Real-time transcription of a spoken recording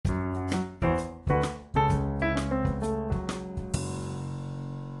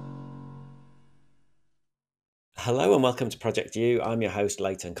Hello and welcome to Project U. I'm your host,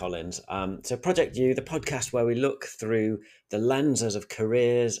 Leighton Collins. So, Project U, the podcast where we look through the lenses of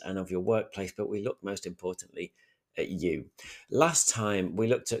careers and of your workplace, but we look most importantly at you. Last time we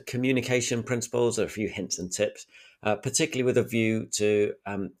looked at communication principles, a few hints and tips, particularly with a view to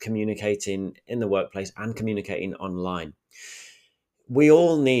communicating in the workplace and communicating online. We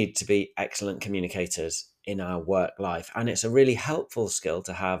all need to be excellent communicators in our work life, and it's a really helpful skill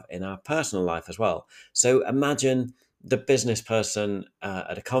to have in our personal life as well. So imagine the business person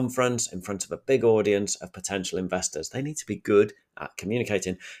at a conference in front of a big audience of potential investors. They need to be good at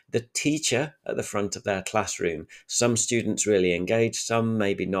communicating. The teacher at the front of their classroom, some students really engaged, some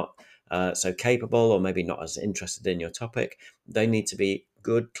maybe not so capable or maybe not as interested in your topic. They need to be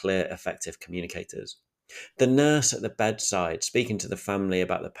good, clear, effective communicators. The nurse at the bedside speaking to the family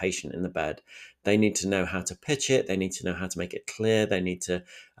about the patient in the bed, they need to know how to pitch it. They need to know how to make it clear. They need to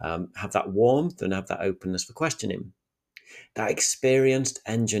have that warmth and have that openness for questioning. That experienced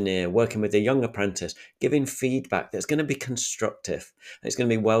engineer working with a young apprentice, giving feedback that's going to be constructive. It's going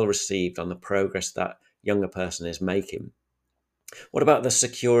to be well received on the progress that younger person is making. What about the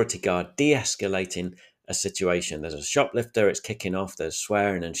security guard de-escalating a situation? There's a shoplifter, it's kicking off, there's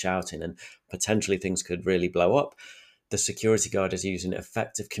swearing and shouting, and potentially things could really blow up. The security guard is using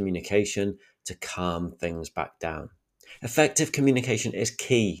effective communication to calm things back down. Effective communication is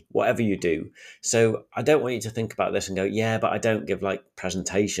key, whatever you do. So I don't want you to think about this and go, yeah, but I don't give like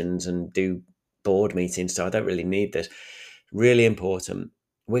presentations and do board meetings, so I don't really need this. Really important.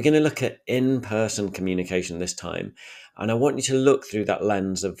 We're going to look at in-person communication this time. And I want you to look through that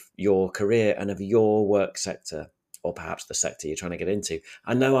lens of your career and of your work sector, or perhaps the sector you're trying to get into.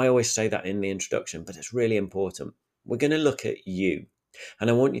 I know I always say that in the introduction, but it's really important. We're going to look at you. And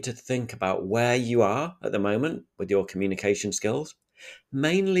I want you to think about where you are at the moment with your communication skills,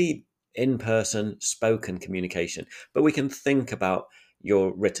 mainly in-person spoken communication. But we can think about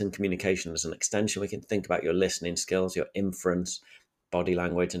your written communication as an extension. We can think about your listening skills, your inference, body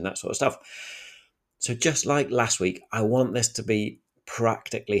language, and that sort of stuff. So just like last week, I want this to be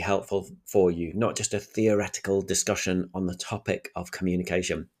practically helpful for you, not just a theoretical discussion on the topic of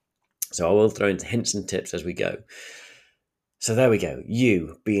communication. So I will throw into hints and tips as we go. So there we go.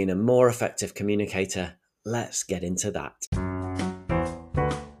 You being a more effective communicator. Let's get into that.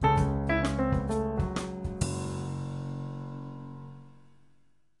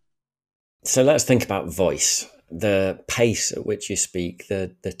 So let's think about voice, the pace at which you speak,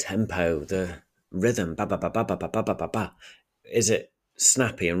 the tempo, the rhythm. Ba ba ba ba ba ba ba ba ba ba. Is it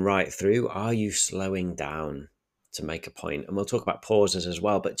snappy and right through? Are you slowing down to make a point? And we'll talk about pauses as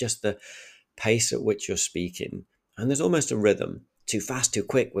well, but just the pace at which you're speaking. And there's almost a rhythm. Too fast, too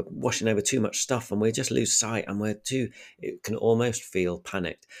quick. We're washing over too much stuff and we just lose sight and it can almost feel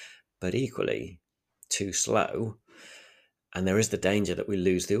panicked. But equally, too slow. And there is the danger that we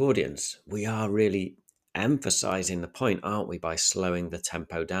lose the audience. We are really emphasizing the point, aren't we, by slowing the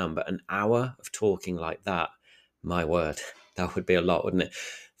tempo down? But an hour of talking like that, my word, that would be a lot, wouldn't it?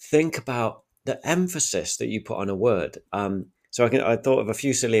 Think about the emphasis that you put on a word. So I thought of a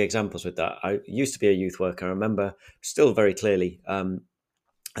few silly examples with that. I used to be a youth worker. I remember still very clearly,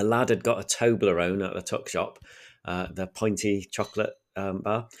 a lad had got a Toblerone at the tuck shop, the pointy chocolate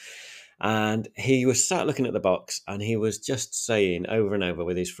bar. And he was sat looking at the box and he was just saying over and over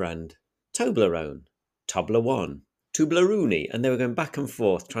with his friend, Toblerone, Tobler1, Tubleroonie. And they were going back and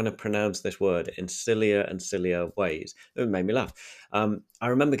forth trying to pronounce this word in sillier and sillier ways. It made me laugh. I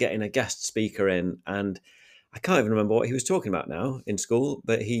remember getting a guest speaker in and I can't even remember what he was talking about now in school,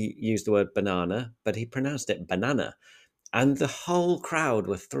 but he used the word banana, but he pronounced it banana. And the whole crowd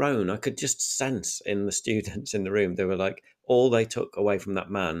were thrown. I could just sense in the students in the room, they were like, all they took away from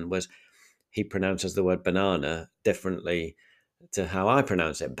that man was he pronounces the word banana differently to how I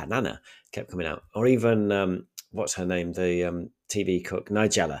pronounce it. Banana kept coming out. Or even, what's her name? The TV cook,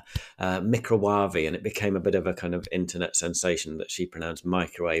 Nigella, microwave. And it became a bit of a kind of internet sensation that she pronounced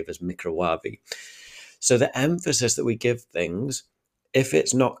microwave as microwave. So the emphasis that we give things, if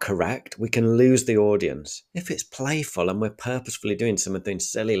it's not correct, we can lose the audience. If it's playful and we're purposefully doing something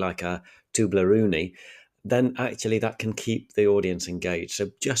silly like a Tubleroonie, then actually that can keep the audience engaged. So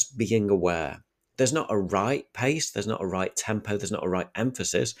just being aware. There's not a right pace, there's not a right tempo, there's not a right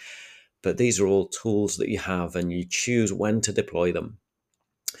emphasis, but these are all tools that you have and you choose when to deploy them.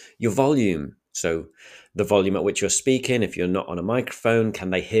 Your volume. So the volume at which you're speaking, if you're not on a microphone,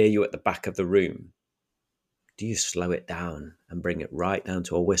 can they hear you at the back of the room? Do you slow it down and bring it right down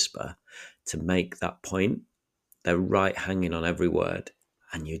to a whisper to make that point? They're right hanging on every word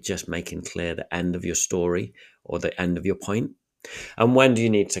and you're just making clear the end of your story or the end of your point. And when do you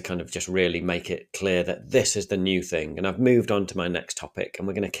need to kind of just really make it clear that this is the new thing? And I've moved on to my next topic, and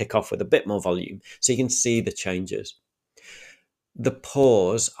we're going to kick off with a bit more volume so you can see the changes. The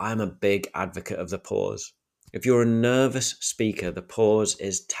pause, I'm a big advocate of the pause. If you're a nervous speaker, the pause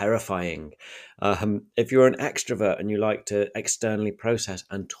is terrifying. If you're an extrovert and you like to externally process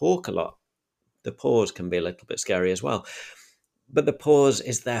and talk a lot, the pause can be a little bit scary as well. But the pause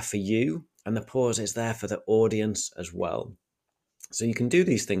is there for you, and the pause is there for the audience as well. So you can do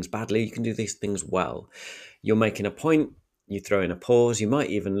these things badly, you can do these things well. You're making a point, you throw in a pause, you might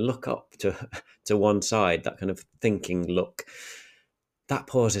even look up to one side, that kind of thinking look. That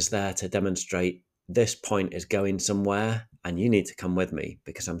pause is there to demonstrate this point is going somewhere and you need to come with me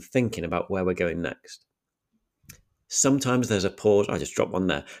because I'm thinking about where we're going next. Sometimes there's a pause. I just dropped one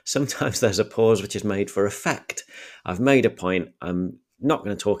there. Sometimes there's a pause which is made for effect. I've made a point. I'm not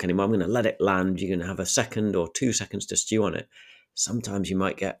going to talk anymore. I'm going to let it land. You're going to have a second or 2 seconds to stew on it. Sometimes you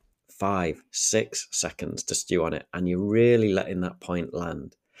might get 5, 6 seconds to stew on it, and you're really letting that point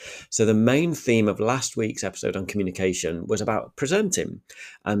land. So the main theme of last week's episode on communication was about presenting.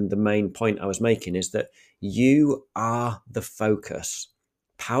 And the main point I was making is that you are the focus.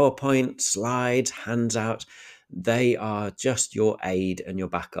 PowerPoint, slides, hands out, they are just your aid and your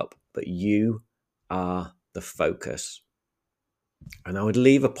backup, but you are the focus. And I would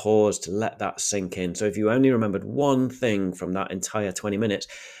leave a pause to let that sink in. So if you only remembered one thing from that entire 20 minutes,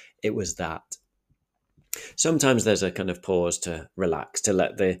 it was that. Sometimes there's a kind of pause to relax, to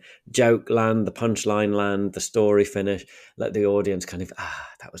let the joke land, the punchline land, the story finish, let the audience kind of,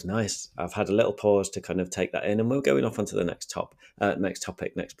 that was nice. I've had a little pause to kind of take that in, and we're going off onto the next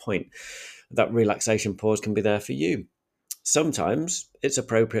topic, next point. That relaxation pause can be there for you. Sometimes it's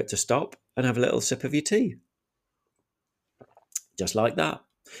appropriate to stop and have a little sip of your tea. Just like that.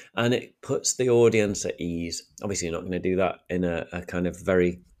 And it puts the audience at ease. Obviously, you're not going to do that in a kind of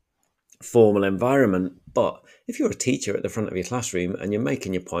very formal environment, but if you're a teacher at the front of your classroom and you're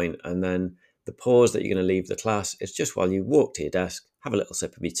making your point, and then the pause that you're going to leave the class is just while you walk to your desk, have a little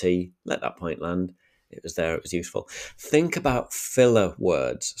sip of your tea, let that point land. It was there, it was useful. Think about filler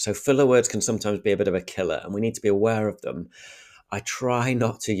words. So filler words can sometimes be a bit of a killer, and we need to be aware of them. I try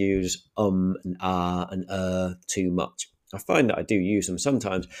not to use and ah and too much. I find that I do use them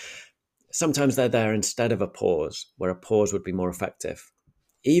sometimes. Sometimes they're there instead of a pause, where a pause would be more effective.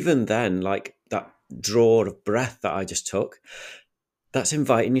 Even then, like that draw of breath that I just took, that's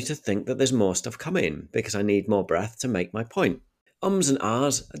inviting you to think that there's more stuff coming because I need more breath to make my point. Ums and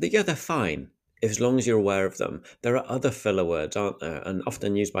ahs, yeah, they're fine as long as you're aware of them. There are other filler words, aren't there, and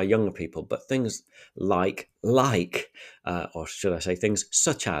often used by younger people, but things like, or should I say things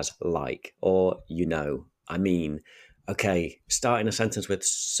such as like, or I mean, okay, starting a sentence with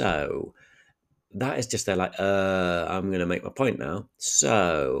so, that is just, they're like, I'm going to make my point now.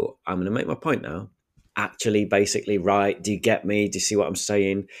 So I'm going to make my point now. Actually, basically, right. Do you get me? Do you see what I'm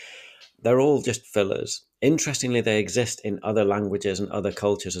saying? They're all just fillers. Interestingly, they exist in other languages and other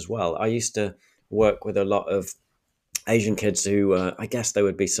cultures as well. I used to work with a lot of Asian kids who, I guess there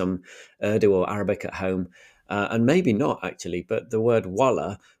would be some Urdu or Arabic at home, and maybe not actually, but the word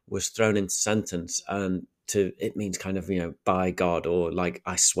wallah was thrown into sentence, and it means kind of, by God, or like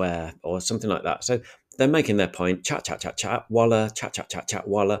I swear, or something like that. So they're making their point, chat, chat, chat, chat, wallah, chat, chat, chat, chat,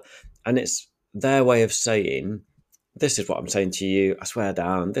 wallah. And it's their way of saying, this is what I'm saying to you. I swear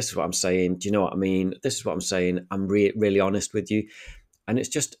down. This is what I'm saying. Do you know what I mean? This is what I'm saying. I'm really honest with you. And it's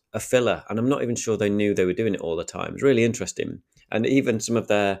just a filler. And I'm not even sure they knew they were doing it all the time. It's really interesting. And even some of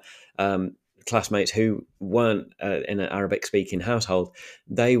their classmates who weren't in an Arabic speaking household,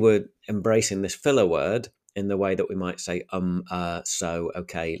 they were embracing this filler word in the way that we might say, so,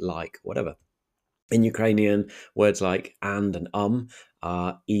 okay, like, whatever. In Ukrainian, words like and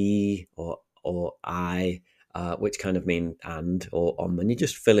are e or I, which kind of mean and or and you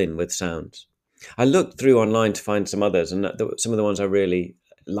just fill in with sounds. I looked through online to find some others, and some of the ones I really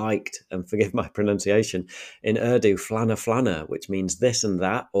liked, and forgive my pronunciation, in Urdu, flana flana, which means this and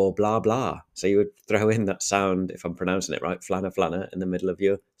that, or blah blah. So you would throw in that sound, if I'm pronouncing it right, flana flana, in the middle of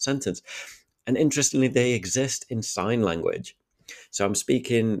your sentence. And interestingly, they exist in sign language. So I'm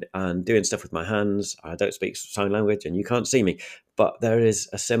speaking and doing stuff with my hands. I don't speak sign language and you can't see me, but there is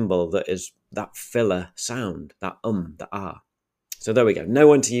a symbol that is that filler sound, that the ah. So there we go. Know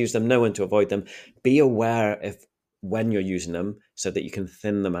when to use them, know when to avoid them. Be aware if when you're using them so that you can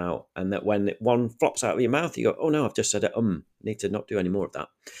thin them out, and that when one flops out of your mouth, you go, oh no, I've just said it. Need to not do any more of that.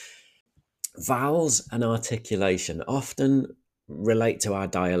 Vowels and articulation often relate to our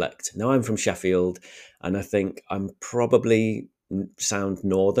dialect. Now, I'm from Sheffield, and I think I'm probably sound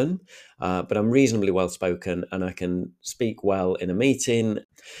northern, but I'm reasonably well spoken and I can speak well in a meeting.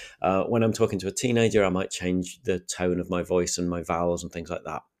 When I'm talking to a teenager, I might change the tone of my voice and my vowels and things like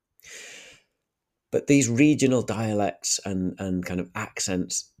that. But these regional dialects and kind of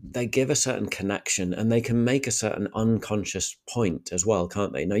accents, they give a certain connection and they can make a certain unconscious point as well,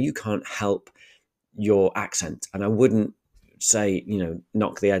 can't they? Now, you can't help your accent, and I wouldn't say,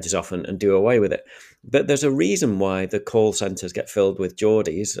 knock the edges off and do away with it. But there's a reason why the call centres get filled with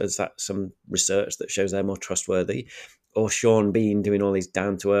Geordies. Is that some research that shows they're more trustworthy? Or Sean Bean doing all these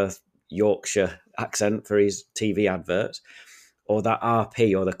down-to-earth Yorkshire accent for his TV adverts? Or that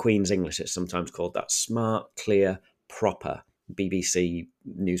RP, or the Queen's English, it's sometimes called, that smart, clear, proper BBC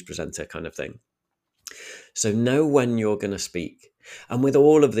news presenter kind of thing. So know when you're going to speak. And with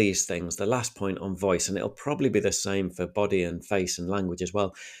all of these things, the last point on voice, and it'll probably be the same for body and face and language as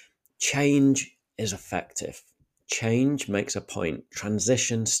well, change is effective. Change makes a point.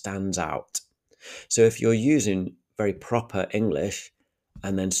 Transition stands out. So if you're using very proper English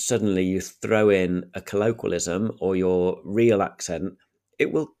and then suddenly you throw in a colloquialism or your real accent,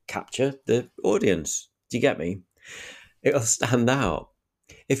 it will capture the audience. Do you get me? It'll stand out.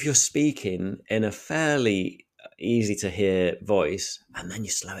 If you're speaking in a fairly easy to hear voice and then you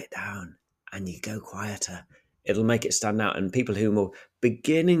slow it down and you go quieter, it'll make it stand out. And people who are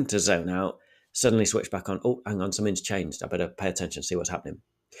beginning to zone out suddenly switch back on. Oh, hang on, something's changed. I better pay attention, see what's happening.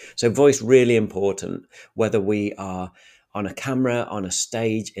 So voice, really important, whether we are on a camera, on a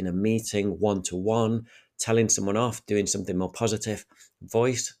stage, in a meeting, one-to-one, telling someone off, doing something more positive.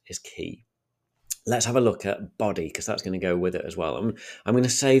 Voice is key. Let's have a look at body, because that's going to go with it as well. I'm going to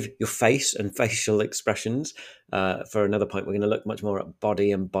save your face and facial expressions for another point. We're going to look much more at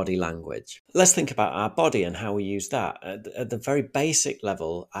body and body language. Let's think about our body and how we use that. At the very basic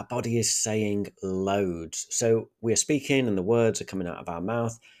level, our body is saying loads. So we're speaking and the words are coming out of our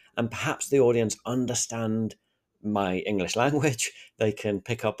mouth, and perhaps the audience understand my English language. They can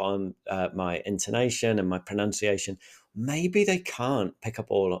pick up on my intonation and my pronunciation. Maybe they can't pick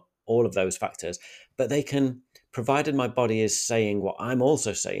up all of those factors, but they can, provided my body is saying what I'm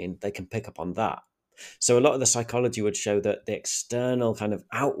also saying, they can pick up on that. So a lot of the psychology would show that the external kind of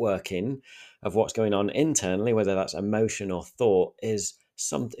outworking of what's going on internally, whether that's emotion or thought, is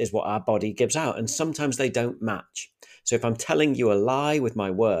what our body gives out. And sometimes they don't match. So if I'm telling you a lie with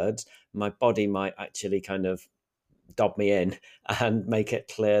my words, my body might actually kind of dob me in and make it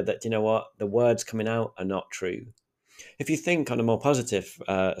clear that, the words coming out are not true. If you think on a more positive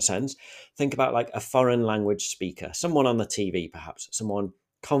sense, think about like a foreign language speaker, someone on the TV, perhaps, someone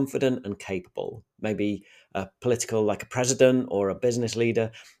confident and capable, maybe a political, like a president or a business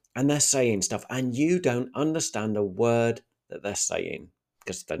leader, and they're saying stuff and you don't understand a word that they're saying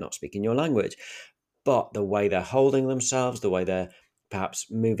because they're not speaking your language. But the way they're holding themselves, the way they're perhaps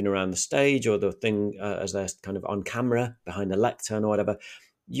moving around the stage, or the thing as they're kind of on camera behind a lectern or whatever,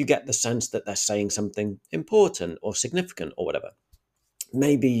 you get the sense that they're saying something important or significant or whatever.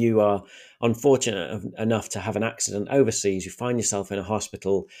 Maybe you are unfortunate enough to have an accident overseas. You find yourself in a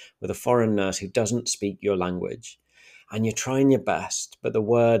hospital with a foreign nurse who doesn't speak your language, and you're trying your best, but the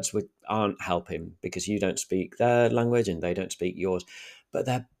words aren't helping because you don't speak their language and they don't speak yours. But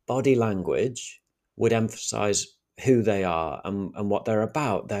their body language would emphasize who they are and what they're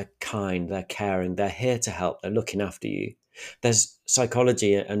about. They're kind, they're caring, they're here to help, they're looking after you. There's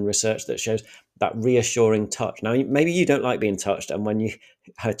psychology and research that shows that reassuring touch. Now, maybe you don't like being touched, and when you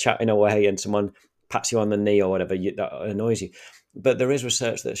are chatting away and someone pats you on the knee or whatever, that annoys you. But there is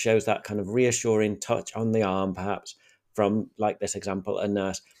research that shows that kind of reassuring touch on the arm, perhaps, from, like this example, a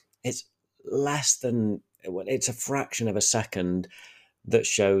nurse. It's it's a fraction of a second that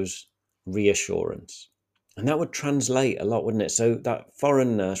shows reassurance. And that would translate a lot, wouldn't it? So that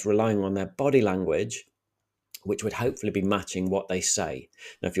foreign nurse relying on their body language, which would hopefully be matching what they say.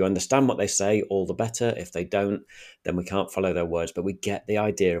 Now, if you understand what they say, all the better. If they don't, then we can't follow their words, but we get the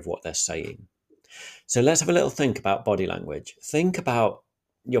idea of what they're saying. So let's have a little think about body language. Think about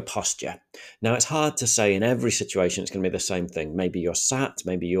your posture. Now, it's hard to say in every situation it's going to be the same thing. Maybe you're sat,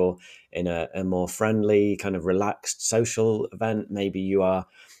 maybe you're in a more friendly, kind of relaxed social event. Maybe you are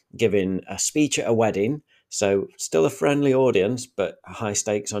giving a speech at a wedding. So still a friendly audience, but high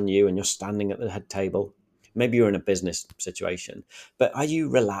stakes on you, and you're standing at the head table. Maybe you're in a business situation, but are you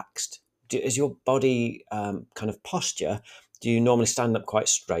relaxed? Is your body kind of posture? Do you normally stand up quite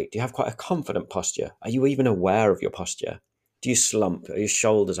straight? Do you have quite a confident posture? Are you even aware of your posture? Do you slump? Are your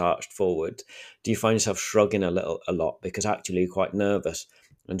shoulders arched forward? Do you find yourself shrugging a lot because actually you're quite nervous?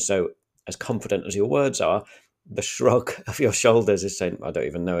 And so, as confident as your words are, the shrug of your shoulders is saying, I don't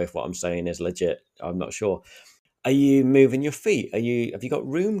even know if what I'm saying is legit. I'm not sure. Are you moving your feet? Have you got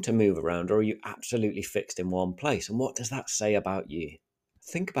room to move around, or are you absolutely fixed in one place? And what does that say about you?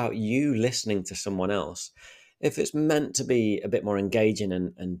 Think about you listening to someone else. If it's meant to be a bit more engaging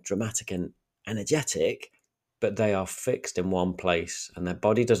and dramatic and energetic, but they are fixed in one place and their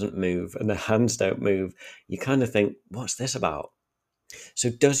body doesn't move and their hands don't move, you kind of think, what's this about? So,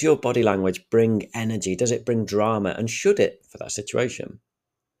 does your body language bring energy? Does it bring drama? And should it for that situation?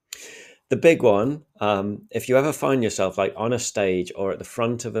 The big one, if you ever find yourself like on a stage or at the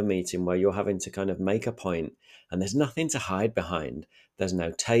front of a meeting where you're having to kind of make a point and there's nothing to hide behind, there's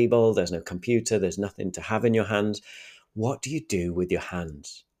no table, there's no computer, there's nothing to have in your hands, what do you do with your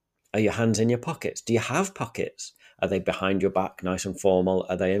hands? Are your hands in your pockets? Do you have pockets? Are they behind your back, nice and formal?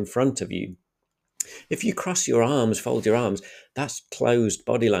 Are they in front of you? If you cross your arms, fold your arms, that's closed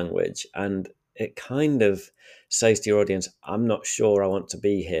body language. And it kind of says to your audience, I'm not sure I want to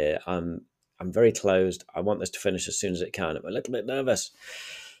be here. I'm very closed. I want this to finish as soon as it can. I'm a little bit nervous.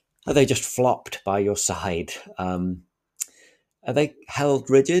 Are they just flopped by your side? Are they held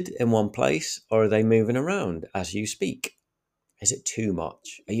rigid in one place, or are they moving around as you speak? Is it too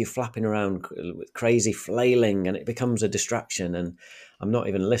much? Are you flapping around with crazy flailing and it becomes a distraction and I'm not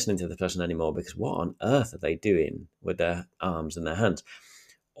even listening to the person anymore because what on earth are they doing with their arms and their hands?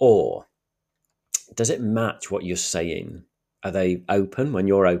 Or does it match what you're saying? Are they open when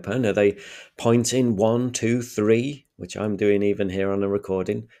you're open? Are they pointing 1, 2, 3, which I'm doing even here on a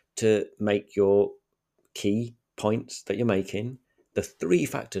recording, to make your key points that you're making? The 3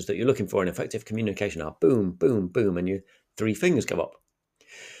 factors that you're looking for in effective communication are boom, boom, boom, and your 3 fingers go up.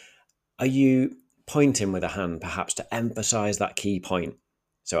 Are you pointing with a hand perhaps to emphasize that key point?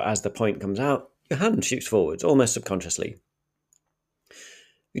 So as the point comes out, your hand shoots forwards almost subconsciously.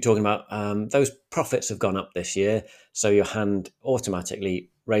 You're talking about those profits have gone up this year, so your hand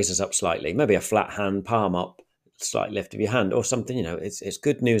automatically raises up slightly, maybe a flat hand, palm up, slight lift of your hand or something. It's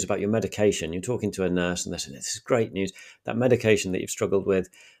good news about your medication. You're talking to a nurse and this is great news. That medication that you've struggled with,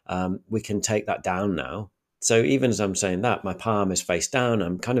 we can take that down now. So even as I'm saying that, my palm is face down.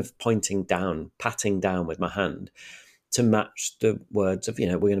 I'm kind of pointing down, patting down with my hand to match the words of,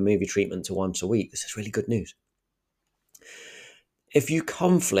 we're going to move your treatment to once a week. This is really good news. If you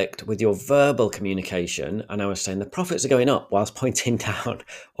conflict with your verbal communication, and I was saying the profits are going up whilst pointing down,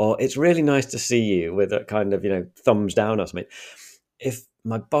 or it's really nice to see you with a kind of, thumbs down or something. If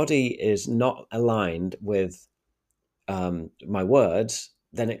my body is not aligned with my words,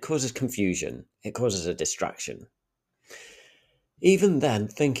 then it causes confusion. It causes a distraction. Even then,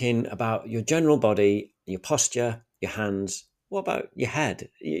 thinking about your general body, your posture, your hands, what about your head?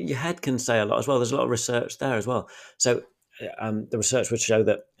 Your head can say a lot as well. There's a lot of research there as well. So the research would show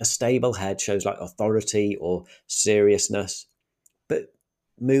that a stable head shows like authority or seriousness, but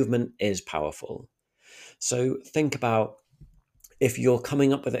movement is powerful. So think about if you're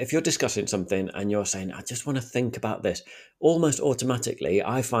coming up with it, if you're discussing something and you're saying, I just want to think about this, almost automatically,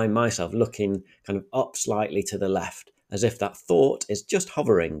 I find myself looking kind of up slightly to the left, as if that thought is just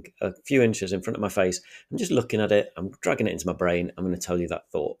hovering a few inches in front of my face. I'm just looking at it, I'm dragging it into my brain, I'm going to tell you that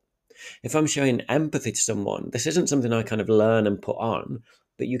thought. If I'm showing empathy to someone, this isn't something I kind of learn and put on,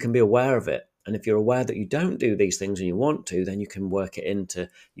 but you can be aware of it. And if you're aware that you don't do these things and you want to, then you can work it into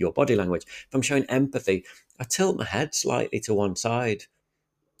your body language. If I'm showing empathy, I tilt my head slightly to one side.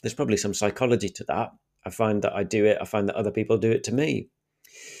 There's probably some psychology to that. I find that I do it. I find that other people do it to me.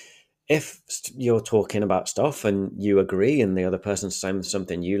 If you're talking about stuff and you agree and the other person's saying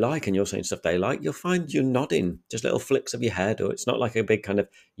something you like and you're saying stuff they like, you'll find you're nodding, just little flicks of your head, or it's not like a big kind of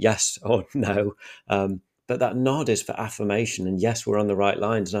yes or no. But that nod is for affirmation. And yes, we're on the right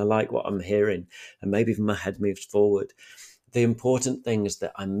lines and I like what I'm hearing. And maybe even my head moves forward. The important thing is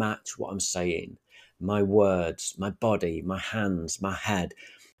that I match what I'm saying. My words, my body, my hands, my head,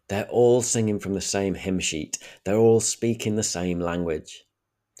 they're all singing from the same hymn sheet. They're all speaking the same language.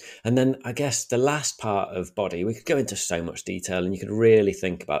 And then I guess the last part of body, we could go into so much detail and you could really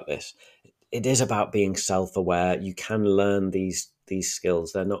think about this. It is about being self-aware. You can learn these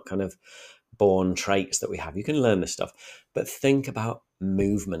skills. They're not kind of born traits that we have. You can learn this stuff. But think about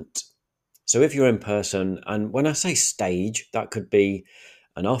movement. So if you're in person, and when I say stage, that could be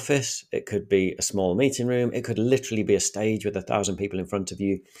an office, it could be a small meeting room, it could literally be a stage with 1,000 people in front of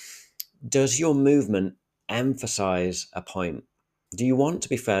you. Does your movement emphasize a point? Do you want to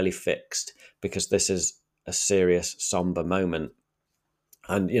be fairly fixed because this is a serious, somber moment?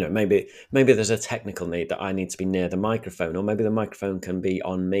 And maybe there's a technical need that I need to be near the microphone, or maybe the microphone can be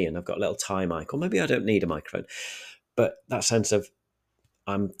on me and I've got a little tie mic, or maybe I don't need a microphone. But that sense of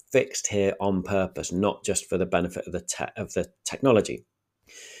I'm fixed here on purpose, not just for the benefit of the technology.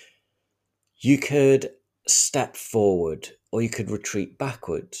 You could step forward, or you could retreat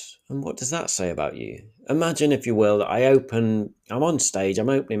backwards. And what does that say about you? Imagine, if you will, that I'm on stage, I'm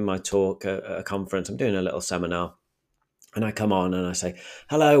opening my talk at a conference, I'm doing a little seminar, and I come on and I say,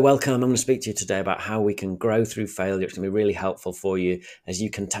 hello, welcome. I'm going to speak to you today about how we can grow through failure. It's going to be really helpful for you as you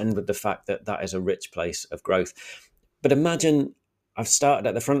contend with the fact that that is a rich place of growth. But imagine I've started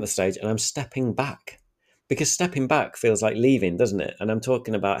at the front of the stage and I'm stepping back, because stepping back feels like leaving, doesn't it? And I'm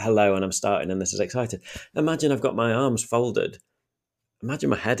talking about hello and I'm starting and this is exciting. Imagine I've got my arms folded.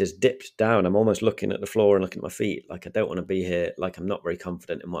 Imagine my head is dipped down. I'm almost looking at the floor and looking at my feet like I don't want to be here, like I'm not very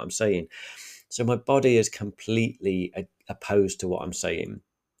confident in what I'm saying. So my body is completely opposed to what I'm saying.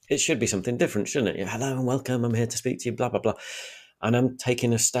 It should be something different, shouldn't it? Hello and welcome. I'm here to speak to you, blah, blah, blah. And I'm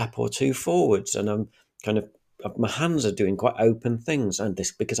taking a step or two forwards, and I'm kind of, my hands are doing quite open things. And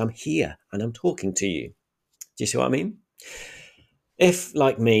this because I'm here and I'm talking to you. Do you see what I mean? If,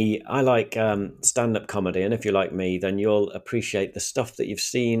 like me, I like stand-up comedy, and if you're like me, then you'll appreciate the stuff that you've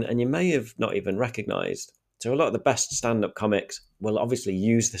seen and you may have not even recognized. So a lot of the best stand-up comics will obviously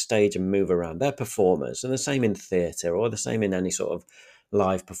use the stage and move around. They're performers, and the same in theatre, or the same in any sort of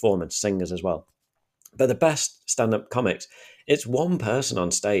live performance, singers as well. But the best stand-up comics, it's one person on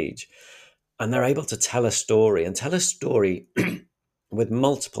stage, and they're able to tell a story, and tell a story with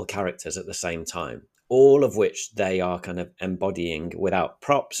multiple characters at the same time, all of which they are kind of embodying without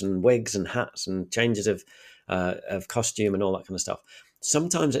props and wigs and hats and changes of costume and all that kind of stuff.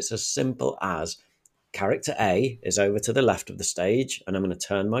 Sometimes it's as simple as character A is over to the left of the stage, and I'm going to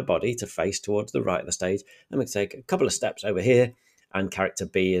turn my body to face towards the right of the stage. I'm going to take a couple of steps over here, and character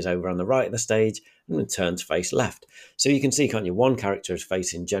B is over on the right of the stage. I'm going to turn to face left. So you can see, can't you? One character is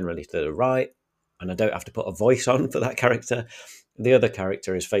facing generally to the right, and I don't have to put a voice on for that character. The other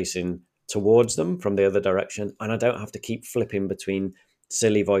character is facing towards them from the other direction, and I don't have to keep flipping between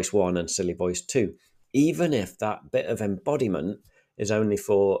silly voice 1 and silly voice 2, even if that bit of embodiment is only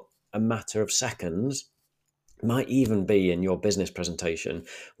for a matter of seconds. Might even be in your business presentation,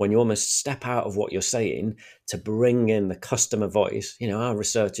 when you almost step out of what you're saying to bring in the customer voice. Our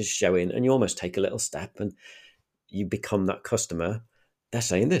research is showing, and you almost take a little step and you become that customer. They're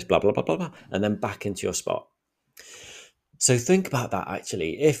saying this, blah, blah, blah, blah, blah, and then back into your spot. So think about that,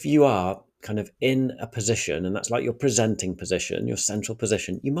 actually. If you are kind of in a position, and that's like your presenting position, your central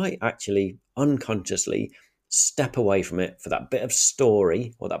position, you might actually unconsciously step away from it for that bit of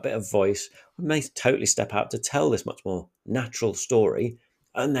story or that bit of voice. You may totally step out to tell this much more natural story.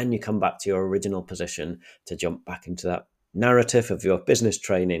 And then you come back to your original position to jump back into that narrative of your business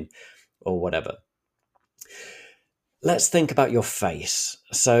training or whatever. Let's think about your face.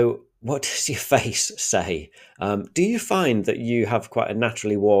 So, what does your face say? Do you find that you have quite a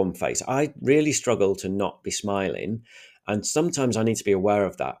naturally warm face? I really struggle to not be smiling, and sometimes I need to be aware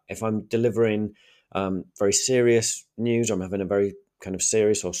of that. If I'm delivering very serious news, or I'm having a very kind of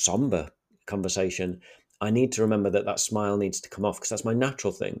serious or somber conversation, I need to remember that that smile needs to come off, because that's my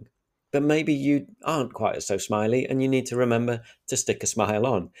natural thing. But maybe you aren't quite so smiley, and you need to remember to stick a smile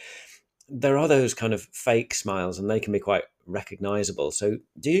on. There are those kind of fake smiles, and they can be quite recognizable. So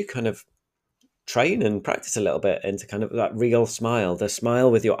do you kind of train and practice a little bit into kind of that real smile, the smile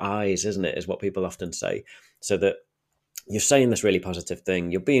with your eyes, isn't it, is what people often say, so that you're saying this really positive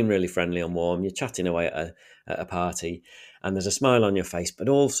thing, you're being really friendly and warm, you're chatting away at a party, and there's a smile on your face, but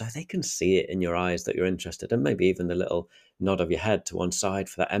also they can see it in your eyes that you're interested, and maybe even the little nod of your head to one side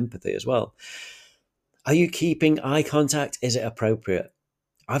for that empathy as well. Are you keeping eye contact? Is it appropriate?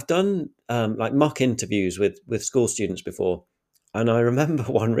 I've done like mock interviews with school students before, and I remember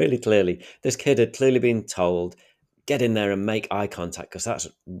one really clearly. This kid had clearly been told, get in there and make eye contact, because that's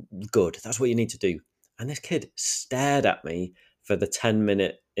good. That's what you need to do. And this kid stared at me for the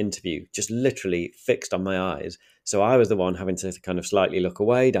 10-minute interview, just literally fixed on my eyes. So I was the one having to kind of slightly look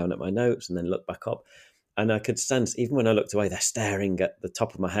away, down at my notes, and then look back up. And I could sense, even when I looked away, they're staring at the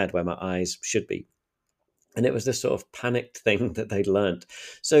top of my head where my eyes should be. And it was this sort of panicked thing that they'd learnt.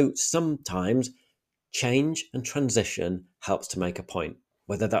 So sometimes change and transition helps to make a point,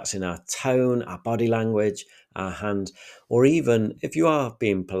 whether that's in our tone, our body language, our hands, or even if you are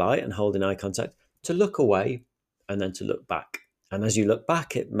being polite and holding eye contact, to look away and then to look back. And as you look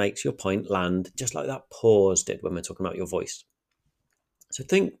back, it makes your point land, just like that pause did when we're talking about your voice. So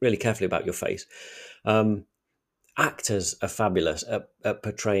think really carefully about your face. Actors are fabulous at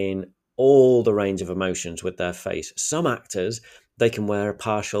portraying all the range of emotions with their face. Some actors, they can wear a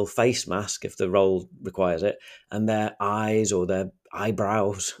partial face mask if the role requires it, and their eyes or their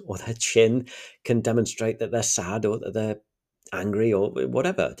eyebrows or their chin can demonstrate that they're sad or that they're angry or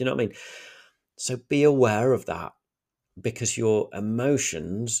whatever. Do you know what I mean? So be aware of that. because your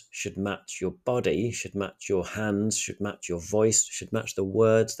emotions should match your body, should match your hands, should match your voice, should match the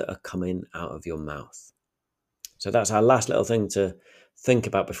words that are coming out of your mouth. So that's our last little thing to think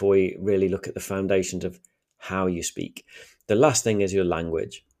about before we really look at the foundations of how you speak. The last thing is your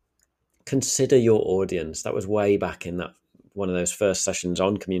language. Consider your audience. That was way back in that one of those first sessions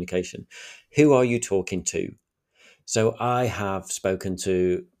on communication. Who are you talking to? So I have spoken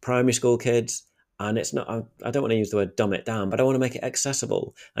to primary school kids, and it's not, I don't want to use the word dumb it down, but I want to make it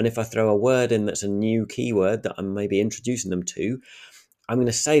accessible. And if I throw a word in that's a new keyword that I'm maybe introducing them to, I'm going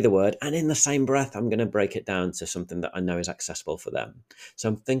to say the word, and in the same breath, I'm going to break it down to something that I know is accessible for them. So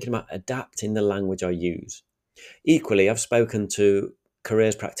I'm thinking about adapting the language I use. Equally, I've spoken to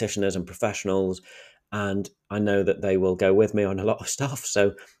careers practitioners and professionals, and I know that they will go with me on a lot of stuff.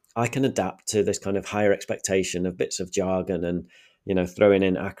 So I can adapt to this kind of higher expectation of bits of jargon and, throwing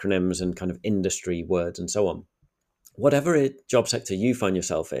in acronyms and kind of industry words and so on. Whatever job sector you find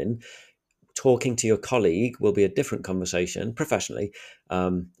yourself in, talking to your colleague will be a different conversation professionally,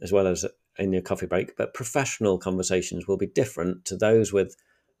 as well as in your coffee break. But professional conversations will be different to those with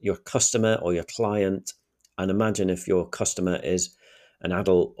your customer or your client. And imagine if your customer is an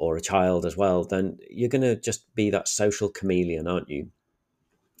adult or a child as well, then you're going to just be that social chameleon, aren't you?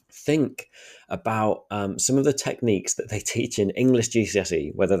 Think about some of the techniques that they teach in English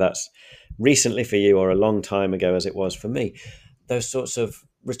GCSE, whether that's recently for you or a long time ago as it was for me. Those sorts of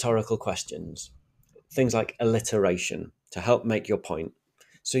rhetorical questions, things like alliteration to help make your point.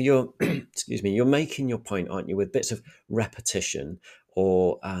 So you're, excuse me, you're making your point, aren't you, with bits of repetition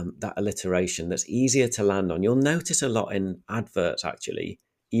or that alliteration that's easier to land on. You'll notice a lot in adverts, actually,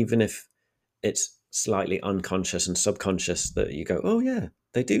 even if it's slightly unconscious and subconscious, that you go, oh yeah,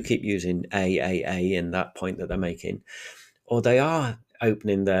 they do keep using a in that point that they're making, or they are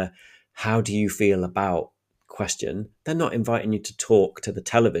opening their how do you feel about question. They're not inviting you to talk to the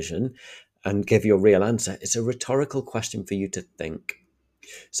television and give your real answer. It's a rhetorical question for you to think.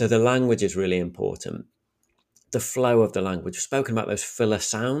 So the language is really important. The flow of the language. We've spoken about those filler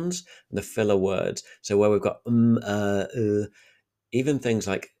sounds and the filler words. So where we've got even things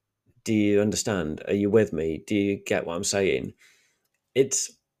like, do you understand? Are you with me? Do you get what I'm saying?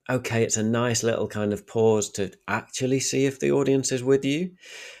 It's okay. It's a nice little kind of pause to actually see if the audience is with you.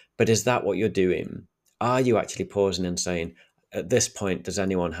 But is that what you're doing? Are you actually pausing and saying, at this point, does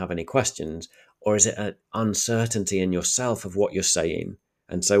anyone have any questions? Or is it an uncertainty in yourself of what you're saying?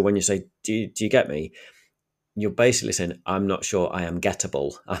 And so when you say, do you get me? You're basically saying, I'm not sure I am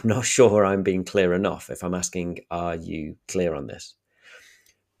gettable. I'm not sure I'm being clear enough if I'm asking, are you clear on this?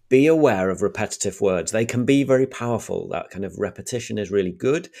 Be aware of repetitive words. They can be very powerful. That kind of repetition is really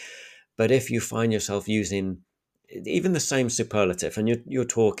good. But if you find yourself using even the same superlative and you're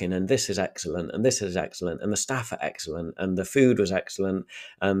talking and this is excellent and this is excellent and the staff are excellent and the food was excellent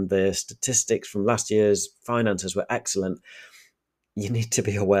and the statistics from last year's finances were excellent, you need to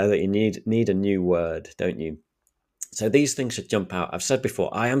be aware that you need a new word, don't you? So these things should jump out. I've said before,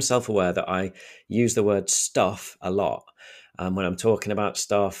 I am self-aware that I use the word stuff a lot when I'm talking about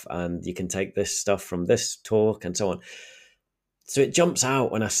stuff, and you can take this stuff from this talk and so on. So it jumps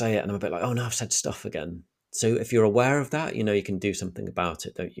out when I say it and I'm a bit like, oh no, I've said stuff again. So if you're aware of that, you can do something about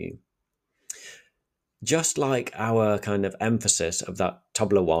it, don't you? Just like our kind of emphasis of that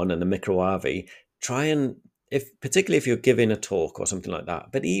Tobler 1 and the microavi, try and, particularly if you're giving a talk or something like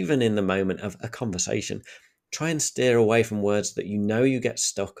that, but even in the moment of a conversation, try and steer away from words that you get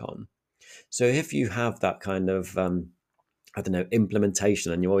stuck on. So if you have that kind of,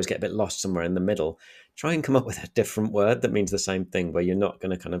 implementation and you always get a bit lost somewhere in the middle, try and come up with a different word that means the same thing where you're not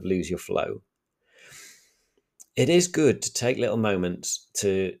going to kind of lose your flow. It is good to take little moments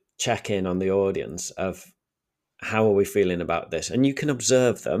to check in on the audience of how are we feeling about this? And you can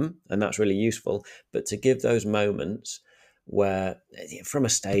observe them, and that's really useful. But to give those moments where from a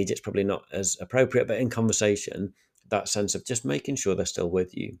stage, it's probably not as appropriate, but in conversation, that sense of just making sure they're still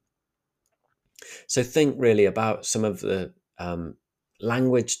with you. So think really about some of the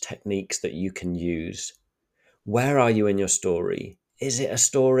language techniques that you can use. Where are you in your story? Is it a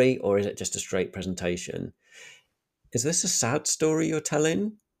story or is it just a straight presentation? Is this a sad story you're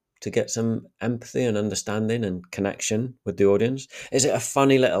telling to get some empathy and understanding and connection with the audience? Is it a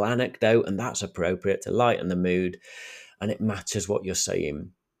funny little anecdote and that's appropriate to lighten the mood and it matches what you're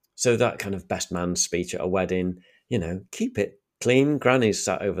saying? So that kind of best man speech at a wedding, keep it clean. Granny's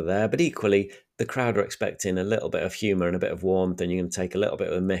sat over there, but equally the crowd are expecting a little bit of humour and a bit of warmth, and you're going to take a little bit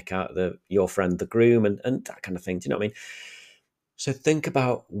of a mick out of your friend, the groom, and that kind of thing. Do you know what I mean? So think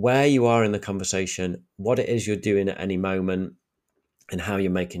about where you are in the conversation, what it is you're doing at any moment, and how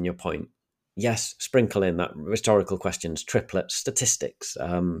you're making your point. Yes, sprinkle in that rhetorical questions, triplets, statistics,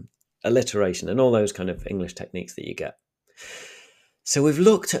 alliteration, and all those kind of English techniques that you get. So we've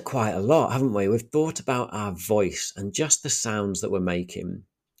looked at quite a lot, haven't we? We've thought about our voice and just the sounds that we're making.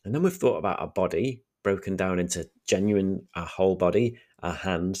 And then we've thought about our body, broken down into genuine, our whole body, our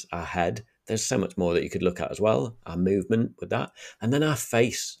hands, our head. There's so much more that you could look at as well, our movement with that. And then our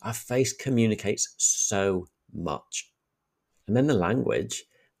face. Our face communicates so much. And then the language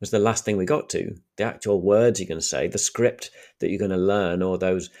was the last thing we got to. The actual words you're going to say, the script that you're going to learn, or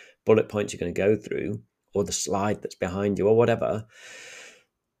those bullet points you're going to go through, or the slide that's behind you, or whatever.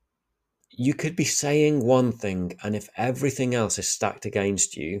 You could be saying one thing, and if everything else is stacked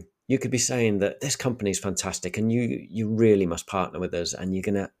against you, you could be saying that this company is fantastic and you really must partner with us and you're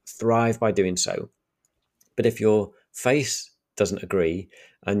going to thrive by doing so. But if your face doesn't agree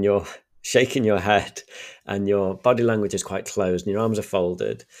and you're shaking your head and your body language is quite closed and your arms are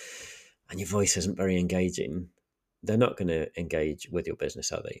folded and your voice isn't very engaging, they're not going to engage with your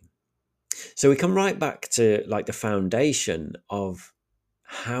business, are they? So we come right back to like the foundation of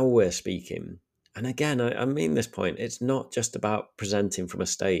how we're speaking. And again, I mean this point, it's not just about presenting from a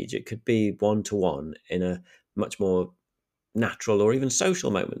stage. It could be one-to-one in a much more natural or even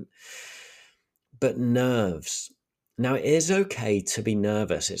social moment. But nerves. Now, it is okay to be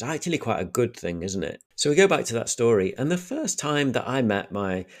nervous. It's actually quite a good thing, isn't it? So we go back to that story. And the first time that I met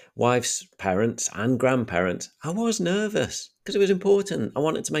my wife's parents and grandparents, I was nervous because it was important. I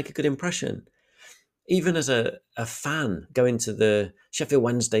wanted to make a good impression. Even as a fan going to the Sheffield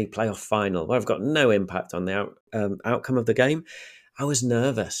Wednesday playoff final, where I've got no impact on the outcome of the game, I was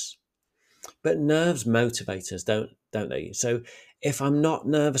nervous. But nerves motivate us, don't they? So if I'm not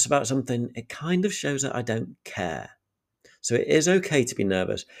nervous about something, it kind of shows that I don't care. So it is okay to be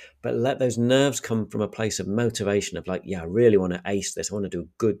nervous, but let those nerves come from a place of motivation of like, yeah, I really want to ace this. I want to do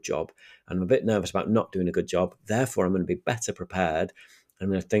a good job. And I'm a bit nervous about not doing a good job. Therefore, I'm going to be better prepared. I'm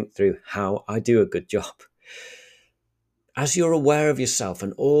going to think through how I do a good job. As you're aware of yourself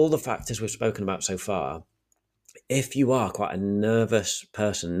and all the factors we've spoken about so far, if you are quite a nervous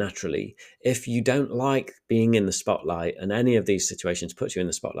person naturally, if you don't like being in the spotlight and any of these situations puts you in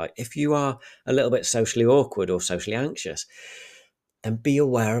the spotlight, if you are a little bit socially awkward or socially anxious, then be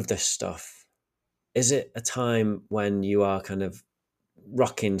aware of this stuff. Is it a time when you are kind of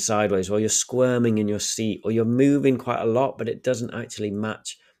rocking sideways or you're squirming in your seat or you're moving quite a lot, but it doesn't actually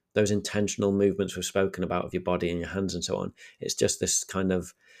match those intentional movements we've spoken about of your body and your hands and so on? It's just this kind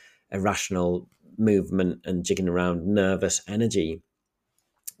of irrational movement and jigging around, nervous energy.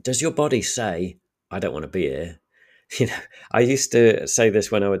 Does your body say, I don't want to be here? You know, I used to say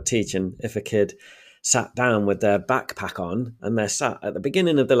this when I would teach, and if a kid sat down with their backpack on and they're sat at the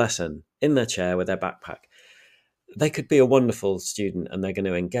beginning of the lesson in their chair with their backpack, they could be a wonderful student and they're going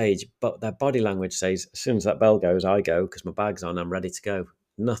to engage, but their body language says, as soon as that bell goes, I go because my bag's on, I'm ready to go.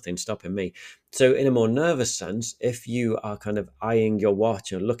 Nothing stopping me. So in a more nervous sense, if you are kind of eyeing your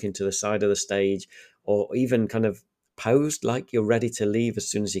watch or looking to the side of the stage or even kind of posed like you're ready to leave as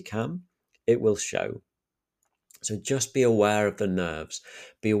soon as you can, it will show. So just be aware of the nerves.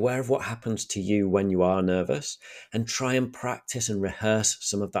 Be aware of what happens to you when you are nervous and try and practice and rehearse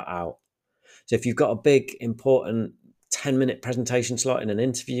some of that out. So if you've got a big, important 10-minute presentation slot in an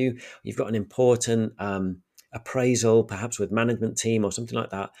interview, you've got an important appraisal, perhaps with management team or something like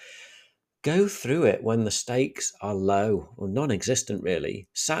that, go through it when the stakes are low or non-existent really,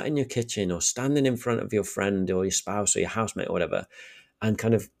 sat in your kitchen or standing in front of your friend or your spouse or your housemate or whatever, and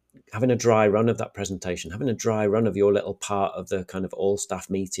kind of having a dry run of that presentation, having a dry run of your little part of the kind of all staff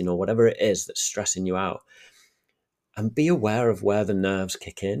meeting or whatever it is that's stressing you out. And be aware of where the nerves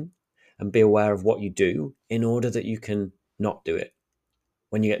kick in and be aware of what you do in order that you can not do it.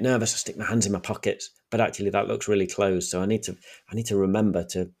 When you get nervous, I stick my hands in my pockets, but actually that looks really closed. So I need to remember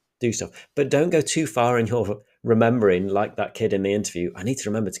to do stuff. But don't go too far in your remembering, like that kid in the interview. I need to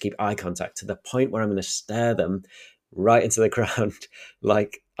remember to keep eye contact to the point where I'm going to stare them right into the ground,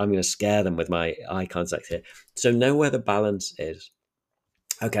 like I'm going to scare them with my eye contact here. So know where the balance is.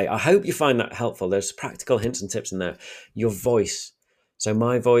 Okay, I hope you find that helpful. There's practical hints and tips in there. Your voice. So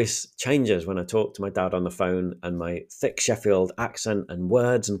my voice changes when I talk to my dad on the phone and my thick Sheffield accent and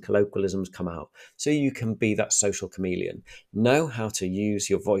words and colloquialisms come out. So you can be that social chameleon. Know how to use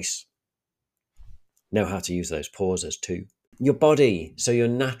your voice. Know how to use those pauses too. Your body, so your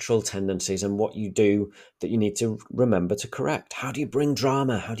natural tendencies and what you do that you need to remember to correct. How do you bring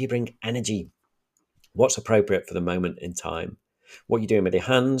drama? How do you bring energy? What's appropriate for the moment in time? What you're doing with your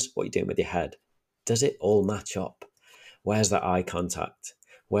hands, what you're doing with your head. Does it all match up? Where's that eye contact?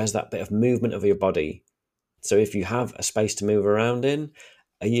 Where's that bit of movement of your body? So if you have a space to move around in,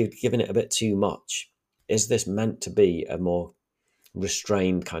 Are you giving it a bit too much? Is this meant to be a more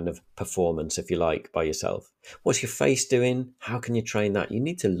restrained kind of performance, if you like, by yourself? What's your face doing? How can you train that? You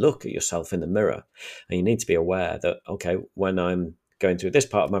need to look at yourself in the mirror, and you need to be aware that, okay, when I'm going through this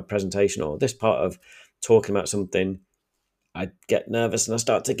part of my presentation or this part of talking about something, I get nervous and I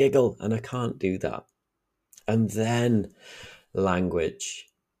start to giggle, and I can't do that. And then language,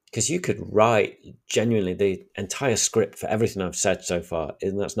 because you could write genuinely the entire script for everything I've said so far,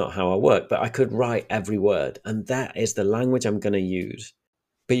 and that's not how I work, but I could write every word, and that is the language I'm going to use.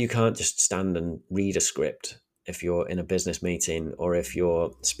 But you can't just stand and read a script if you're in a business meeting or if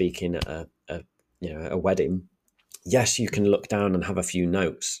you're speaking at a wedding. Yes, you can look down and have a few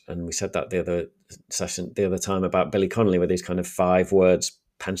notes, and we said that the other time about Billy Connolly with his kind of 5 words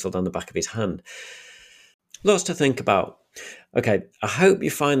penciled on the back of his hand. Lots to think about. Okay, I hope you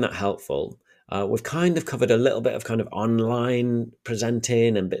find that helpful. We've kind of covered a little bit of kind of online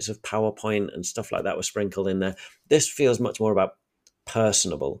presenting and bits of PowerPoint and stuff like that was sprinkled in there. This feels much more about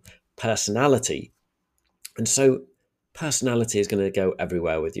personality. And so personality is going to go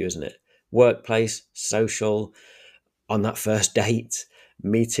everywhere with you, isn't it? Workplace, social, on that first date,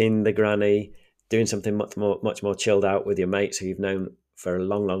 meeting the granny, doing something much more chilled out with your mates who you've known for a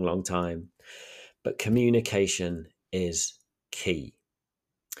long, long, long time. But communication is key.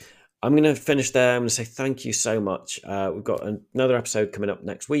 I'm going to finish there. I'm going to say thank you so much. We've got another episode coming up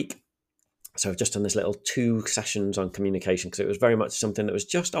next week. So I've just done this little 2 sessions on communication because it was very much something that was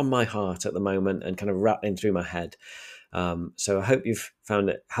just on my heart at the moment and kind of rattling through my head. So I hope you've found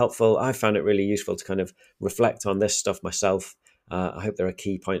it helpful. I found it really useful to kind of reflect on this stuff myself. I hope there are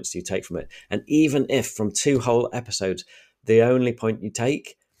key points you take from it. And even if from 2 whole episodes, the only point you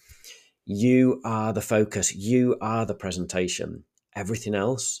take, you are the focus, you are the presentation. Everything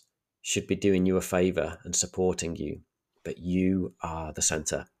else should be doing you a favor and supporting you, but you are the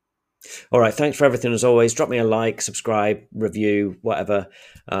center. All right, thanks for everything as always. Drop me a like, subscribe, review, whatever.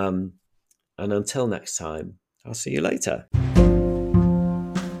 And until next time, I'll see you later.